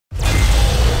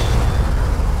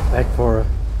Back for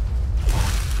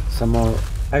some more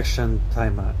action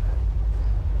Taimanin.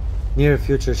 Near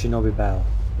future shinobi battle.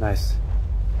 Nice.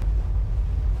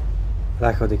 I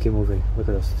like how they keep moving. Look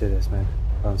at those titties, man.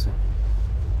 Bouncing.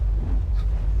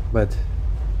 But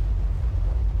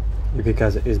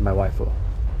Yukikaze is my waifu.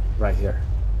 Right here.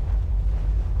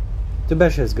 Too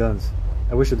bad she has guns.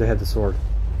 I wish they had the sword.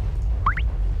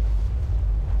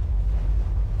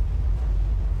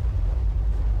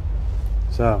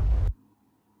 So,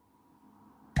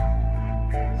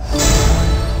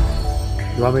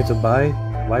 you want me to buy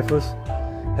waifus?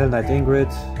 Hell Knight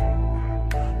Ingrid,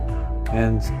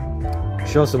 and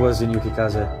she also was in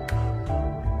Yukikaze.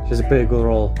 She's a pretty good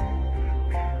role.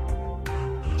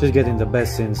 She's getting the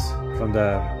best scenes from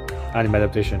the anime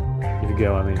adaptation, if you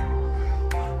get what I mean.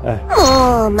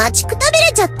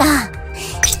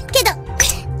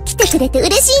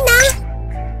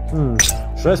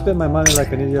 Should I spend my money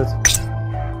like an idiot?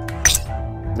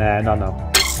 Nah, no.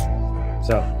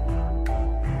 So.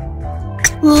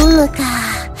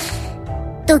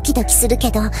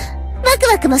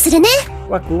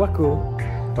 Waku.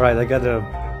 Alright, I gotta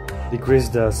decrease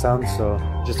the sound, so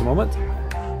just a moment.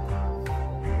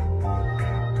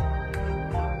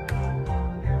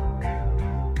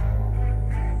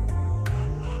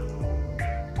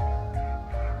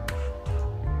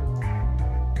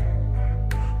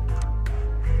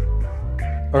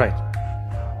 Alright,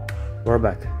 we're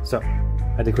back. So,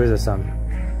 I decreased the sound.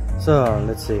 So,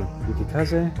 let's see.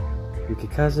 Yukikaze,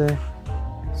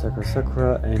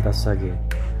 Sakura, and Asagi.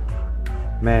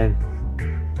 Man,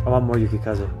 I want more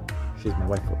Yukikaze. She's my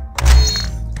waifu.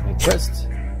 And quest.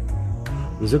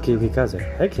 Mizuki Yukikaze.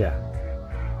 Heck yeah.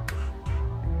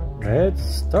 Let's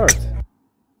start.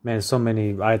 Man, so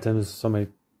many items, so much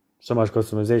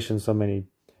customization, so many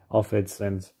outfits,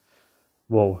 and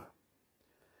whoa.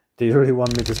 They really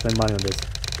want me to spend money on this.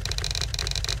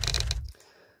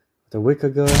 A week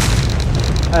ago,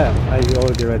 I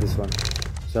already read this one,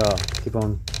 so keep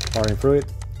on powering through it.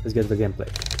 Let's get the gameplay.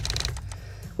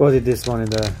 We did this one in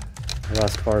the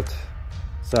last part,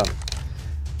 so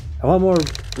I want more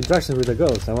interactions with the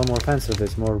girls. I want more fan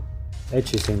service, more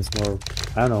ecchi scenes, more,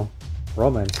 I don't know,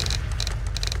 romance,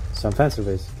 some fan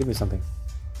service. Give me something.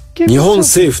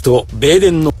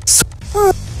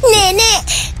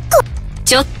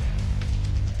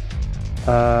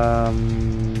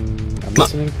 I'm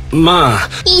listening.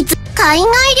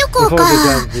 Before we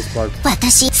get this part.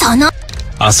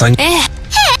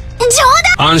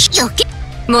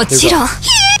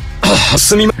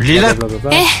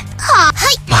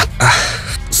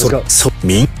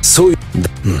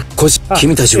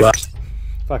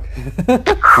 Fuck.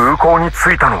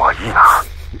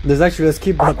 There's actually a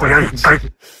skip button.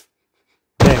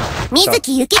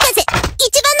 Mizuki Yukikaze,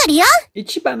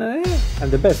 I'm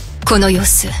the best. この様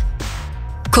子、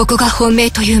ここが本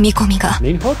命という見込みが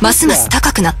ますます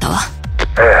高くなったわ。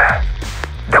え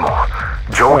え。でも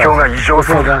状況が異常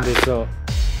すぎる。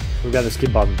We got the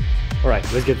skip button. Alright,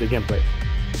 let's get the gameplay.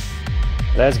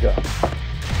 Let's go.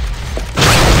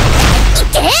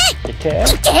 Okay.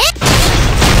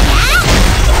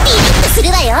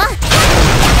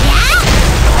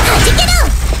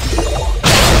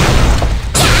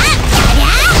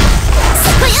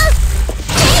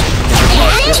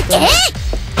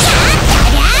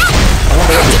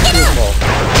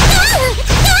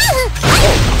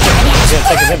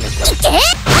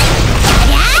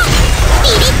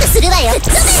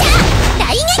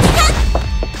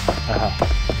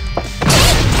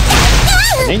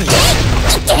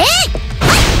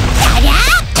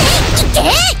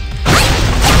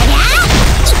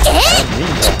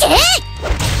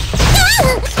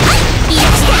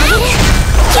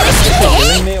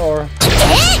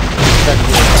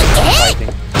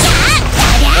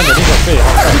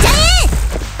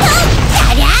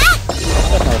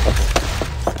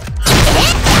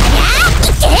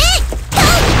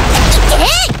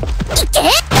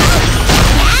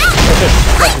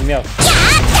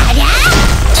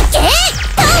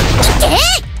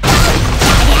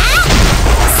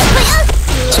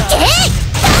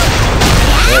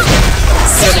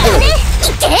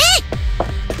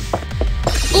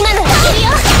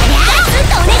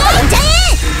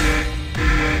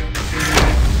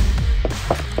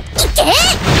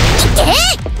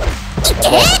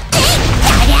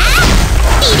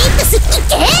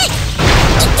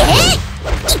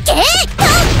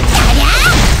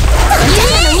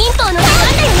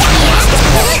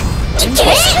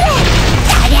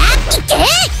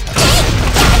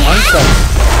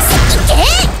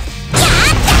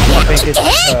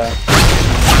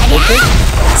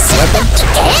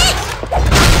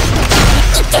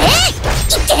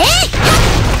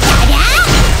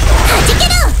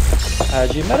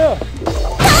 始めろ。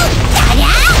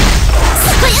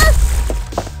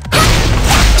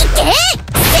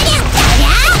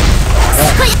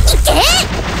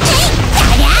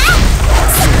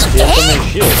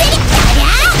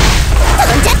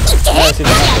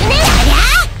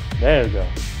There you go.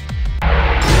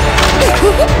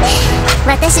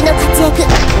 私の活躍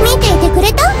見ていてく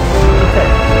れた？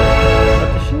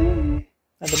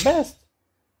 私 the best.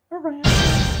 Alright.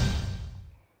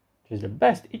 She's the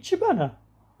best. Ichibana.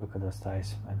 Look at those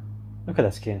thighs, man. Look at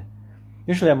that skin.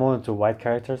 Usually I'm more into white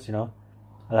characters, you know.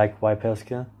 I like white pale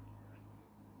skin.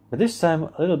 But this time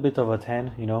a little bit of a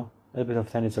tan, you know. A little bit of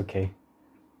tan is okay.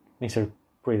 Makes her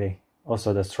pretty.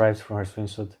 Also the stripes from her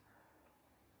swimsuit.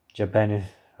 Japan,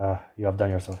 you have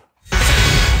done yourself.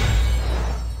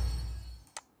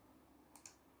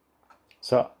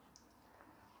 So,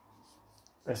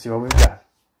 let's see what we've got.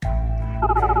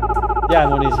 Yeah,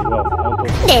 I'm on easy. Well, I'll put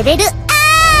Level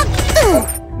up!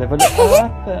 Level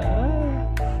up.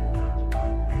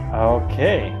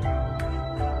 Okay.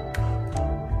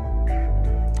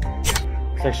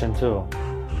 Section 2.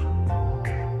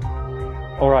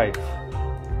 Alright.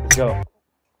 Let's go.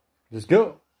 Let's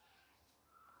go.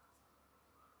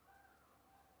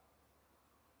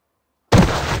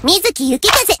 Mizuki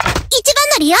Yukikaze, 一番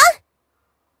乗りよ。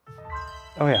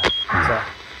 Oh yeah. So.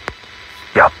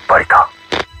 やっぱりか。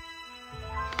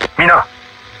みんな、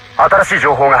新しい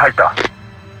情報が入った。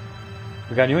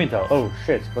We got new intel. Oh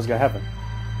shit, what's gonna happen?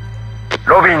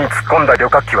 ロビーに突っ込んだ旅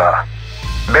客機は、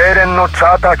米連のチ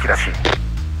ャーター機らしい。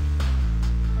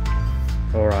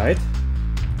Alright.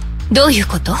 どういう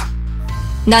こと？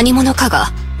何者かが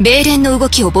米連の動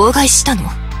きを妨害したの？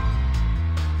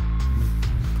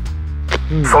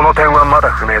その点はまだ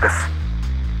不明です。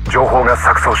情報が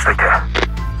錯綜していて。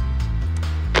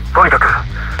とにかく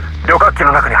旅客機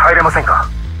の中に入れませんか？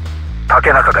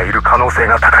竹中がいる可能性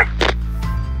が高い。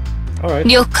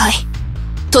了解。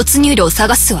突入路を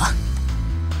探すわ。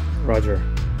Roger.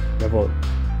 Level.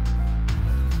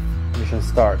 Mission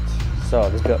start. So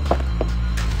let's go.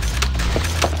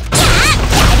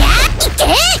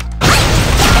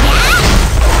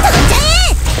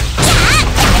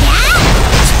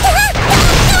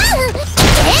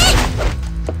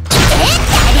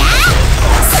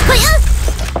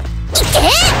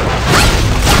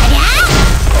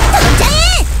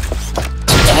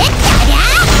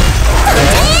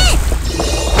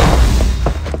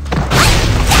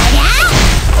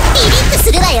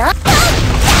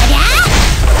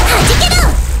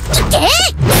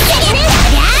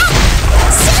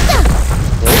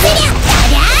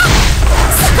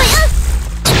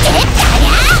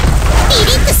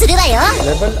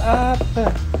 Level up!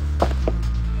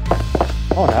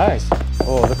 Oh, nice!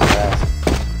 Oh, look at that.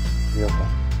 Beautiful.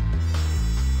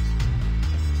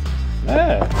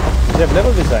 Yeah, they have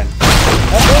level design.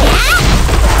 That's cool.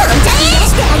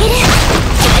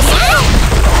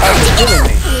 How's it killing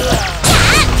me?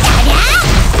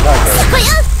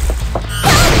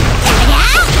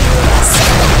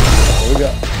 Here we go.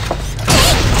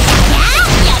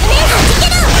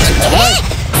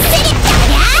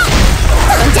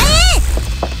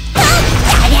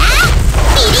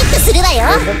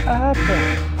 Level up!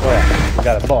 Oh yeah, we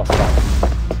got a boss fight.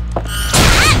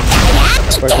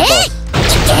 Where's the boss?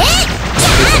 Where's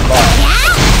the boss?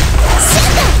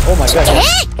 Oh my god,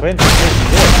 20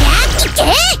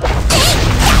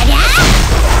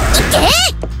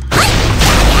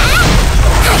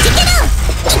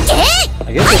 I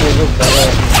guess it will look better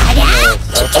on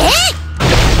the surface.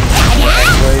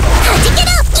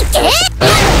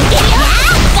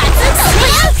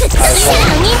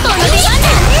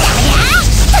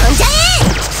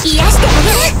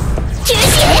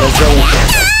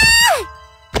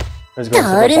 Let's go.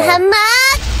 Total hammer!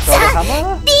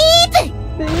 Deep!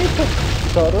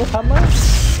 Total hammer?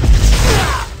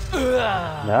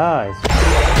 Nice.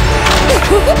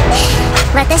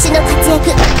 私の活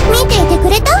躍見ていてく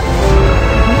れた？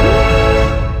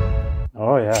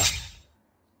 Oh yeah.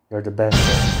 You're the best.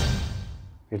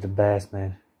 You're the best,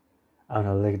 man. I'm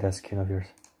gonna lick that skin of yours.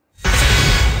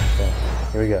 So,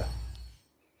 here we go.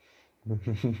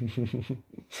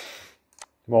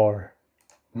 More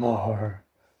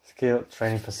skill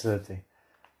training facility.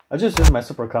 I just used my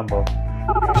super combo.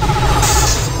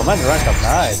 Command rank up,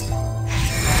 nice.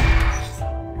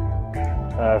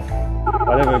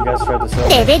 Whatever you guys try to sell.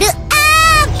 Level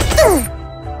up!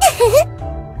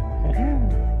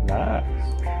 Nice.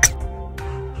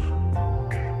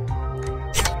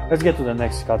 Let's get to the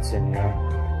next cutscene, you know.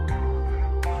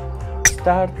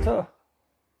 Start.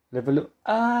 Level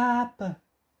up.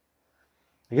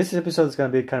 I guess this episode is gonna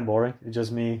be kind of boring. It's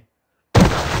just me.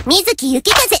 Mizuki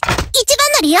Yukikaze, 一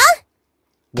番乗りよ。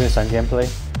doing some gameplay.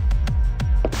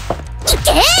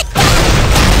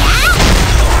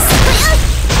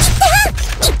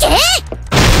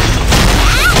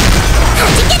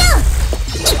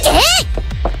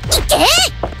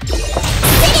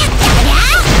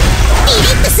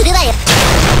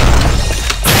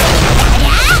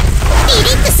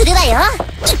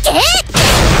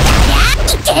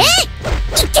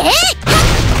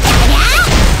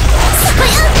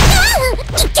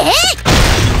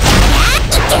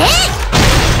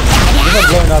 Even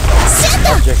blowing up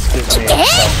objects gives me I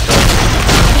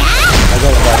go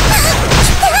back.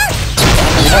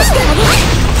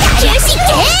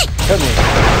 Kill me.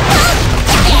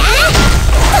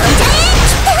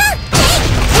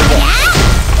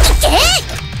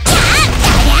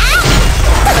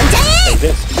 Like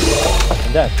this.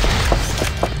 And that.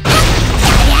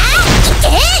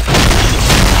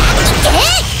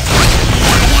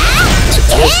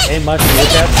 Ain't much to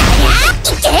look at.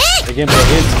 The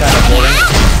gameplay is kind of boring.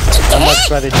 Not much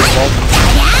strategy involved.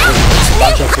 Just a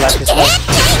bunch of flashy stuff.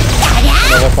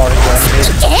 And overpowering your enemies.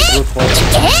 Brute force.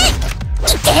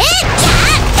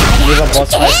 Even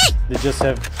boss fights, they just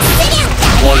have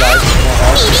more lives, more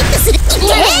health.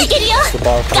 Too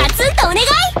powerful.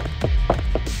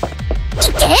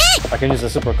 I can use a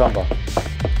super combo. So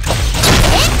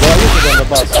I use it on the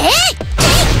boss.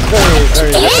 Very,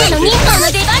 very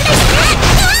repetitive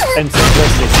and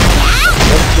simplistic.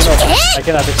 But, you know, I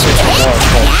cannot expect more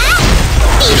from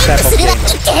this type of game.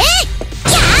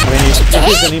 I mean, it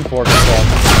is an import from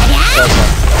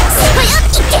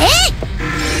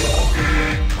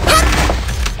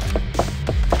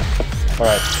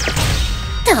alright.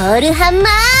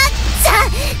 Torhammer!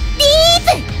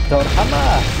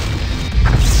 Torhammer!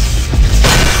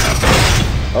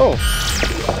 Oh!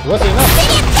 It wasn't enough!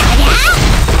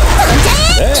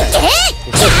 There!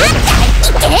 It's so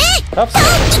damage! Top stuff!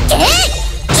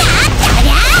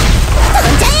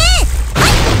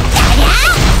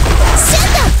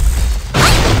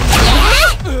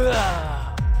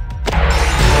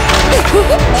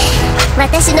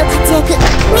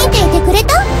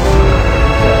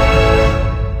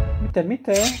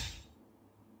 Mite.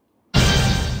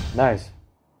 Nice.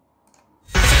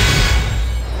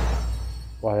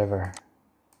 Whatever.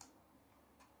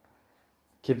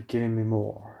 Keep giving me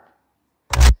more.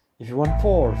 If you want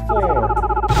 4.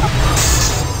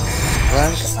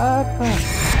 Rank up.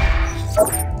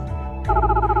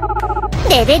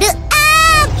 Level up.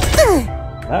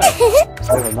 Nice.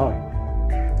 Level 9.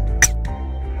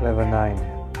 Level 9.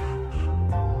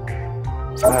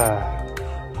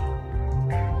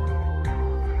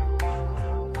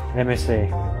 Let me see.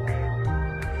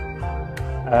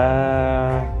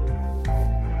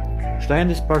 Should I end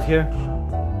this part here?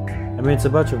 I mean, it's a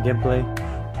bunch of gameplay,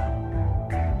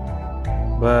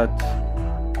 but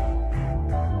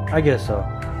I guess so.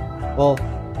 Well,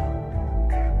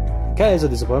 kinda is a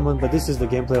disappointment, but this is the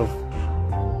gameplay of,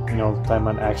 you know,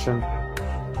 Taimanin action.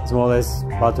 It's more or less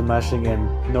button mashing and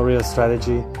no real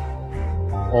strategy.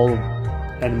 All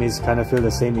enemies kind of feel the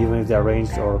same, even if they're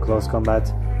ranged or close combat,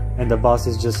 and the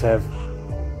bosses just have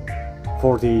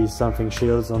 40 something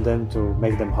shields on them to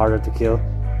make them harder to kill.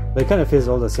 But it kind of feels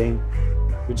all the same.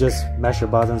 You just mash your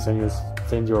buttons and you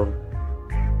send your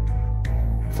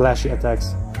flashy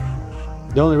attacks.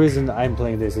 The only reason I'm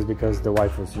playing this is because the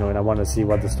waifus, you know, and I want to see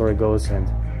what the story goes and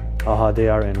how hard they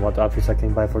are and what outfits I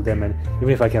can buy for them, and even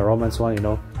if I can romance one, you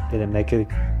know, get them naked,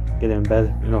 get them in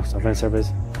bed, you know, some fan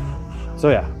service. So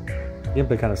yeah,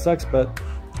 gameplay kind of sucks, but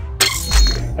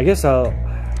I guess I'll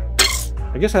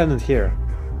end it here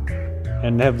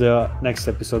and have the next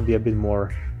episode be a bit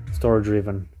more story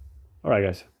driven. Alright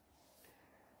guys,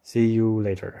 see you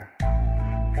later.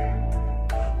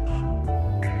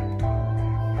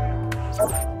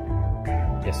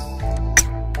 Yes.